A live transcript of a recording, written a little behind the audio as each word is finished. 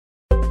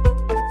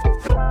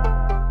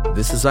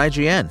This is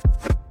IGN.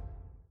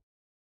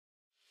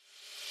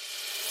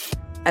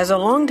 As a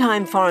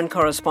longtime foreign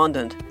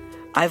correspondent,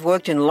 I've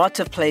worked in lots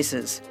of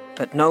places,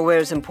 but nowhere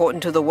as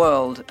important to the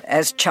world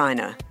as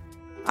China.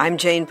 I'm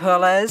Jane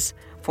Perlez,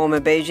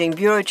 former Beijing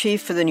bureau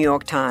chief for the New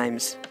York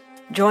Times.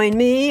 Join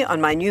me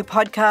on my new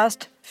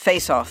podcast,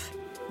 Face Off,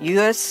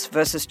 U.S.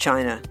 versus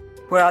China,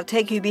 where I'll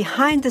take you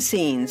behind the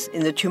scenes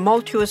in the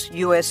tumultuous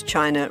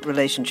U.S.-China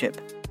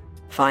relationship.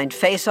 Find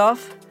Face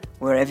Off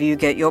wherever you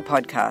get your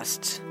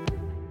podcasts.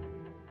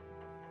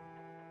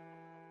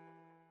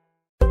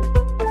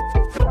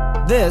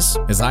 This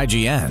is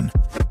IGN.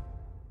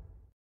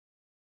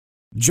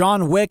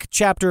 John Wick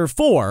Chapter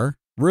 4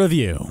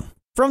 Review.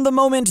 From the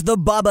moment the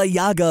Baba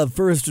Yaga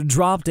first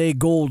dropped a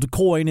gold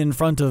coin in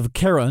front of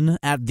Karen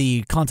at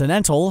the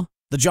Continental,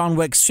 the John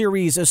Wick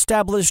series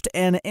established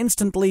an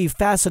instantly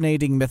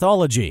fascinating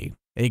mythology,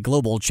 a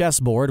global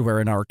chessboard where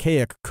an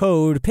archaic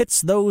code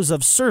pits those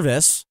of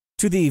service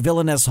to the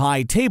villainous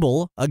high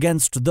table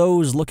against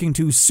those looking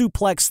to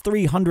suplex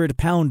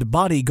 300-pound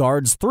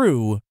bodyguards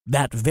through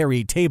that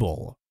very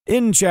table.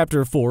 In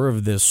Chapter 4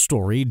 of this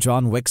story,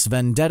 John Wick's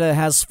vendetta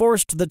has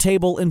forced the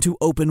table into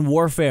open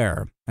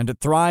warfare, and it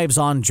thrives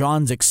on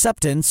John's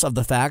acceptance of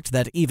the fact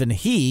that even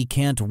he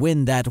can't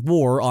win that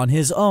war on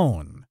his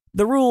own.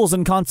 The rules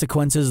and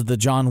consequences of the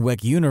John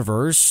Wick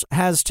universe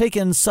has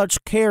taken such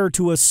care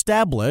to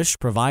establish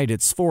provide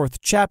its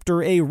fourth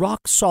chapter a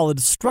rock-solid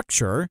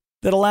structure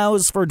that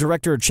allows for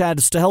director Chad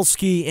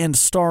Stahelski and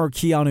star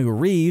Keanu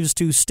Reeves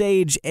to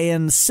stage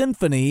an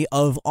symphony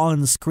of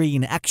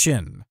on-screen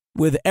action,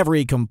 with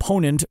every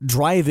component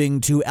driving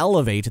to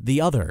elevate the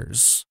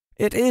others.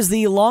 It is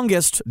the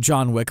longest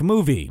John Wick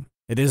movie,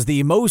 it is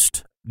the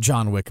most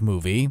John Wick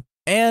movie,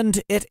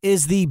 and it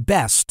is the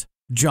best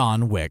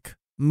John Wick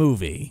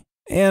movie.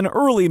 An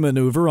early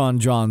maneuver on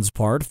John's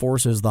part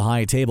forces the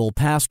high table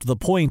past the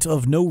point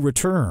of no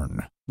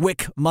return.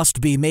 Wick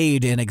must be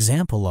made an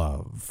example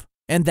of.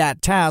 And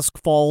that task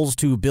falls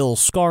to Bill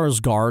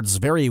Skarsgård's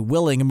very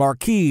willing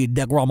Marquis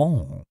de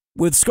Gramont.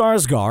 With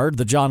Skarsgård,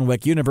 the John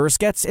Wick universe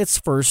gets its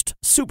first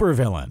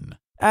supervillain.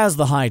 As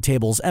the high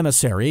table's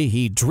emissary,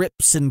 he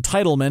drips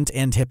entitlement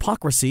and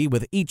hypocrisy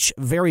with each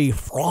very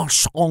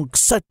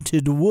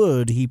French-accented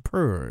word he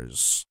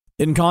purrs.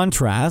 In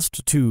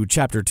contrast to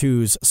Chapter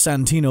 2's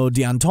Santino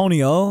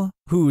D'Antonio,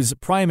 whose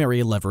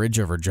primary leverage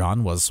over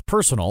John was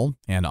personal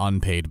and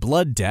unpaid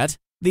blood debt,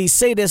 the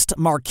sadist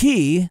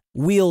Marquis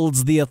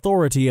wields the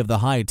authority of the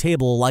high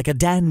table like a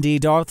dandy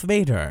Darth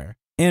Vader.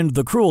 And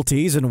the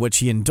cruelties in which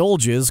he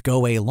indulges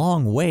go a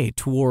long way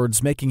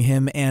towards making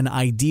him an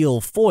ideal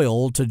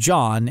foil to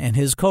John and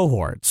his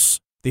cohorts.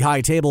 The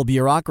high table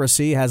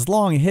bureaucracy has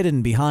long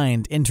hidden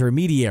behind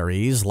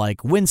intermediaries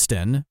like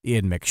Winston,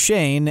 Ian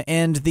McShane,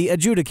 and the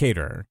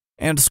Adjudicator.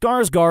 And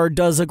Skarsgård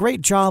does a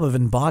great job of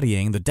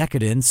embodying the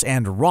decadence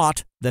and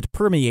rot that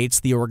permeates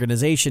the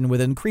organization with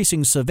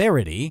increasing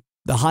severity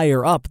the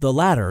higher up the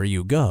ladder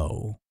you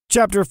go.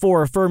 Chapter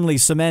 4 firmly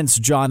cements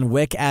John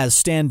Wick as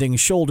standing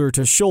shoulder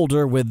to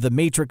shoulder with The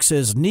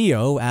Matrix's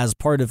Neo as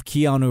part of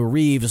Keanu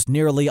Reeves'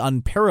 nearly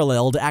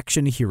unparalleled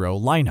action hero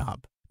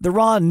lineup. The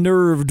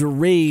raw-nerved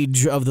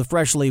rage of the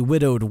freshly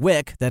widowed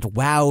Wick that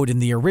wowed in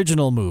the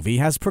original movie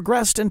has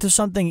progressed into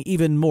something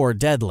even more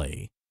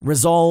deadly: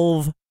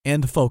 resolve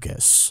and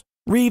focus.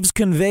 Reeves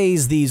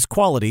conveys these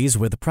qualities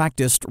with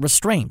practiced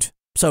restraint,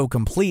 so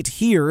complete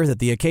here that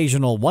the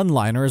occasional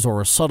one-liners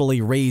or subtly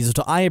raised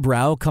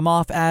eyebrow come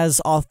off as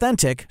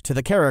authentic to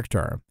the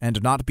character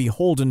and not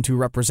beholden to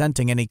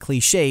representing any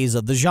cliches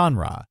of the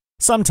genre.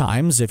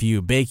 Sometimes, if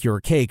you bake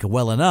your cake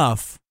well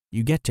enough,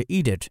 you get to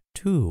eat it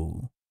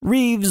too.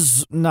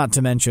 Reeves, not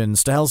to mention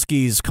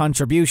Stahelski's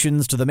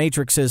contributions to The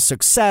Matrix's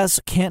success,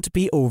 can't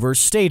be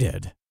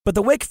overstated. But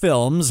the Wick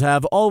films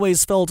have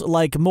always felt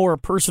like more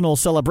personal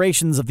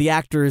celebrations of the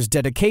actor's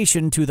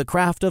dedication to the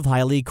craft of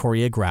highly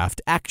choreographed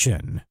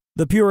action.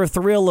 The pure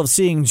thrill of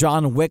seeing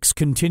John Wick's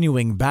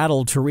continuing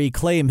battle to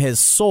reclaim his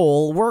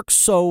soul work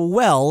so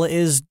well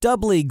is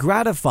doubly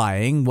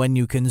gratifying when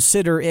you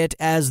consider it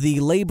as the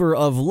labor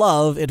of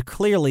love it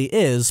clearly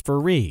is for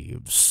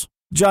Reeves.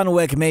 John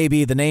Wick may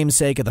be the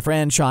namesake of the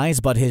franchise,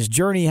 but his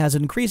journey has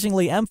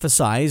increasingly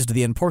emphasized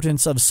the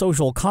importance of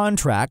social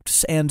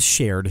contracts and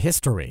shared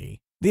history.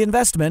 The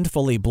investment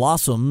fully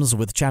blossoms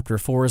with Chapter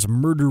 4's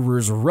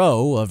murderer's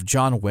row of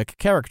John Wick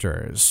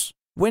characters.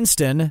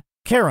 Winston,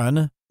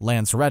 Karen,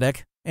 Lance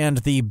Reddick, and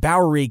the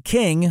Bowery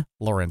King,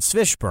 Lawrence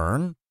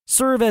Fishburne,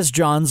 serve as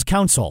John's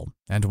counsel,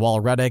 and while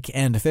Reddick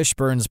and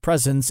Fishburne's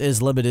presence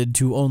is limited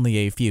to only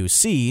a few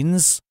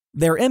scenes,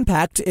 their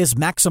impact is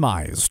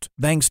maximized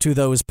thanks to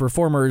those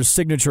performers'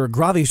 signature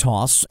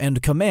gravitas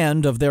and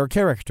command of their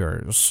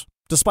characters.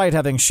 Despite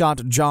having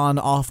shot John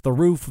off the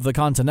roof of the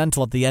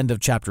Continental at the end of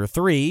Chapter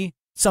 3,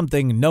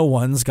 something no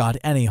one's got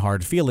any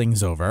hard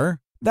feelings over,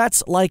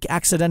 that's like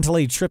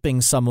accidentally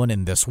tripping someone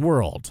in this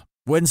world.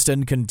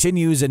 Winston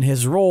continues in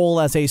his role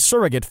as a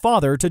surrogate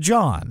father to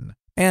John,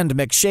 and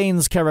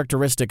McShane's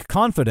characteristic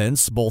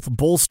confidence both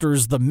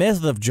bolsters the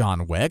myth of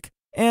John Wick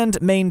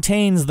and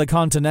maintains the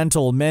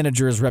Continental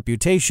manager's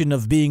reputation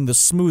of being the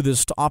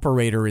smoothest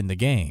operator in the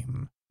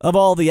game. Of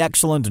all the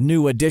excellent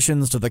new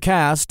additions to the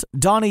cast,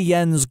 Donnie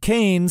Yen's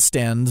Kane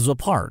stands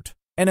apart.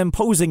 An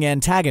imposing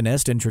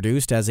antagonist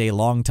introduced as a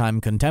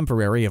longtime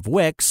contemporary of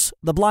Wick's,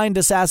 the blind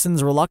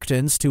assassin's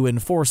reluctance to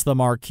enforce the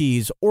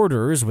Marquis's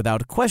orders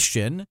without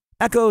question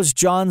echoes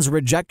John's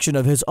rejection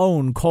of his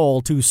own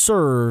call to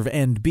serve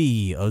and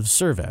be of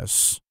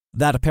service.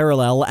 That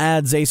parallel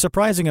adds a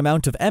surprising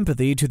amount of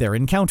empathy to their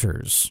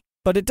encounters,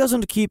 but it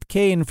doesn't keep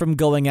Kane from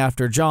going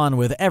after John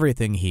with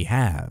everything he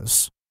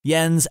has.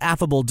 Yen's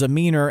affable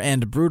demeanor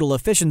and brutal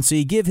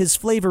efficiency give his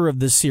flavor of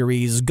the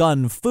series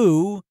gun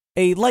fu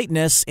a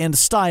lightness and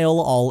style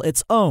all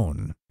its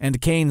own,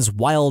 and Kane's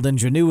wild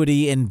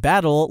ingenuity in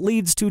battle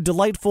leads to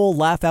delightful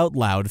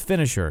laugh-out-loud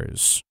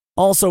finishers.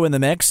 Also in the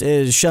mix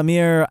is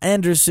Shamir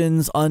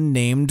Anderson's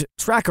unnamed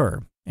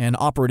Tracker, an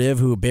operative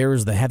who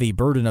bears the heavy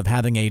burden of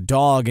having a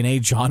dog in a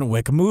John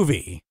Wick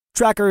movie.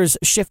 Tracker's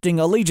shifting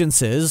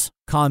allegiances,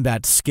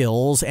 combat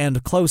skills,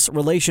 and close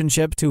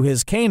relationship to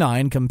his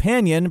canine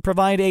companion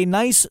provide a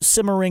nice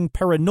simmering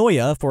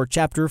paranoia for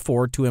Chapter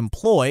 4 to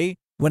employ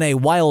when a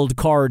wild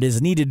card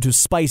is needed to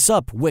spice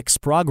up Wick's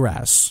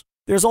progress.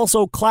 There's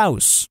also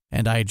Klaus,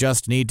 and I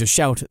just need to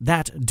shout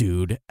that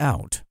dude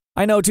out.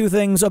 I know two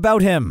things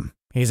about him.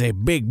 He's a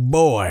big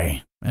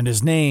boy, and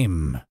his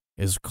name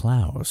is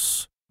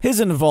Klaus.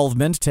 His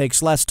involvement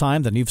takes less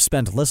time than you've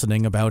spent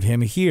listening about him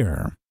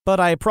here, but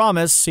I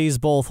promise he's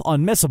both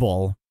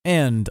unmissable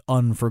and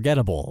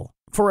unforgettable.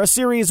 For a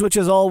series which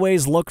has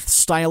always looked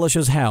stylish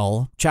as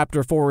hell,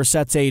 Chapter 4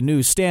 sets a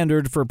new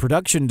standard for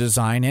production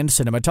design and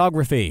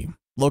cinematography.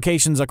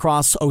 Locations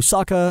across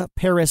Osaka,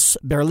 Paris,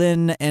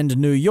 Berlin, and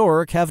New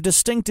York have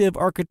distinctive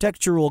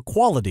architectural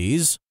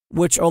qualities,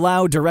 which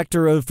allow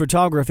director of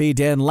photography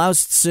Dan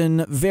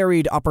Laustsen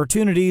varied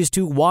opportunities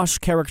to wash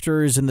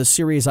characters in the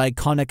series'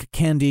 iconic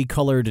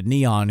candy-colored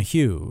neon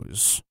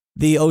hues.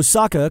 The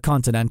Osaka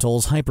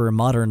Continental's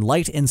hyper-modern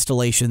light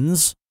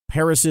installations,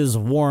 Paris's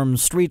warm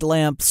street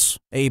lamps,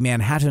 a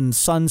Manhattan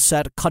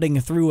sunset cutting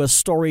through a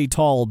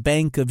story-tall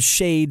bank of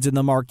shades in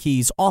the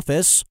Marquis's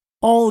office,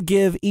 all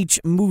give each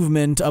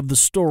movement of the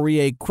story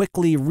a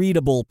quickly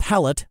readable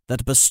palette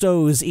that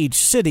bestows each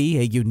city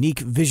a unique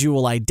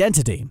visual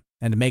identity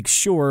and makes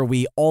sure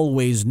we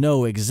always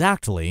know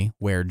exactly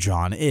where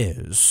John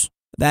is.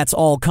 That's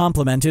all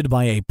complemented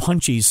by a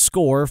punchy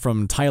score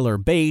from Tyler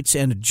Bates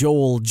and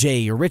Joel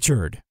J.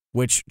 Richard,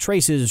 which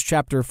traces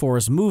Chapter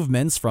 4's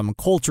movements from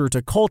culture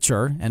to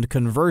culture and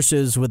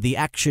converses with the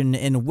action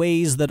in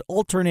ways that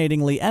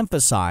alternatingly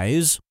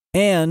emphasize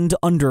and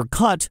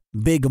undercut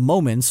big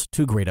moments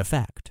to great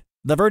effect.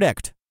 The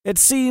verdict: it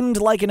seemed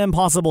like an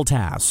impossible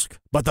task,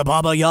 but the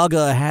Baba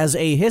Yaga has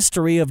a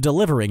history of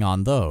delivering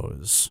on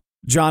those.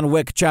 John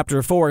Wick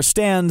Chapter 4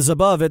 stands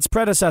above its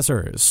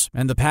predecessors,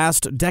 and the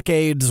past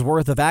decade's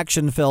worth of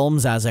action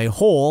films as a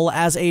whole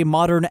as a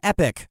modern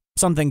epic,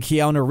 something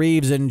Keanu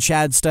Reeves and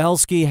Chad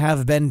Stahelski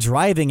have been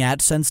driving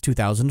at since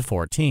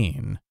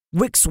 2014.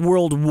 Wick's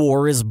World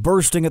War is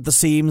bursting at the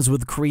seams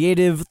with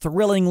creative,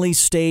 thrillingly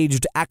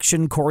staged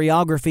action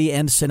choreography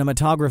and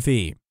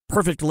cinematography,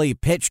 perfectly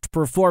pitched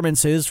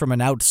performances from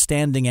an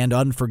outstanding and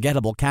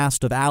unforgettable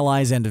cast of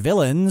allies and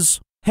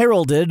villains,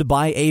 heralded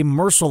by a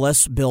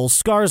merciless Bill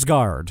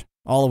Skarsgård,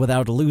 all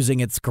without losing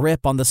its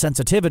grip on the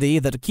sensitivity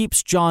that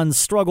keeps John's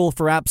struggle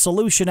for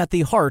absolution at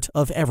the heart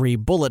of every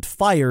bullet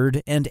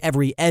fired and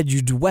every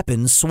edged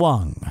weapon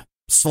swung.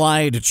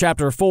 Slide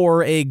Chapter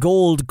 4 a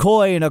gold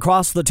coin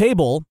across the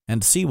table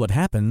and see what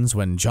happens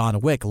when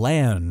John Wick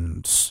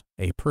lands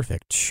a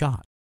perfect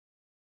shot.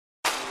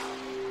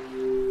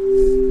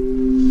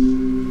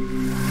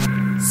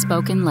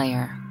 Spoken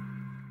Layer.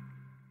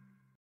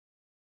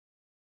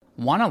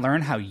 Want to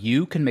learn how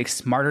you can make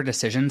smarter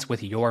decisions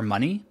with your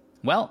money?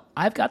 Well,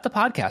 I've got the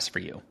podcast for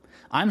you.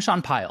 I'm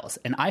Sean Piles,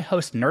 and I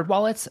host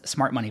NerdWallet's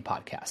Smart Money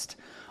Podcast.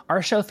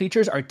 Our show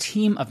features our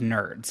team of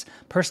nerds,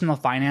 personal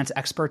finance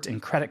experts in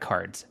credit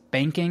cards,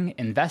 banking,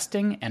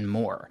 investing, and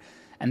more.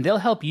 And they'll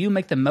help you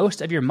make the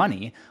most of your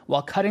money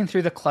while cutting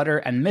through the clutter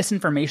and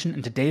misinformation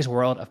in today's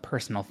world of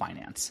personal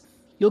finance.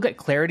 You'll get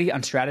clarity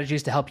on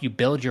strategies to help you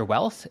build your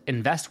wealth,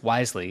 invest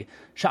wisely,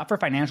 shop for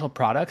financial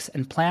products,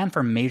 and plan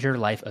for major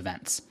life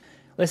events.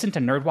 Listen to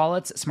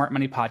NerdWallet's Smart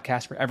Money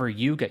Podcast wherever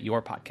you get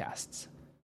your podcasts.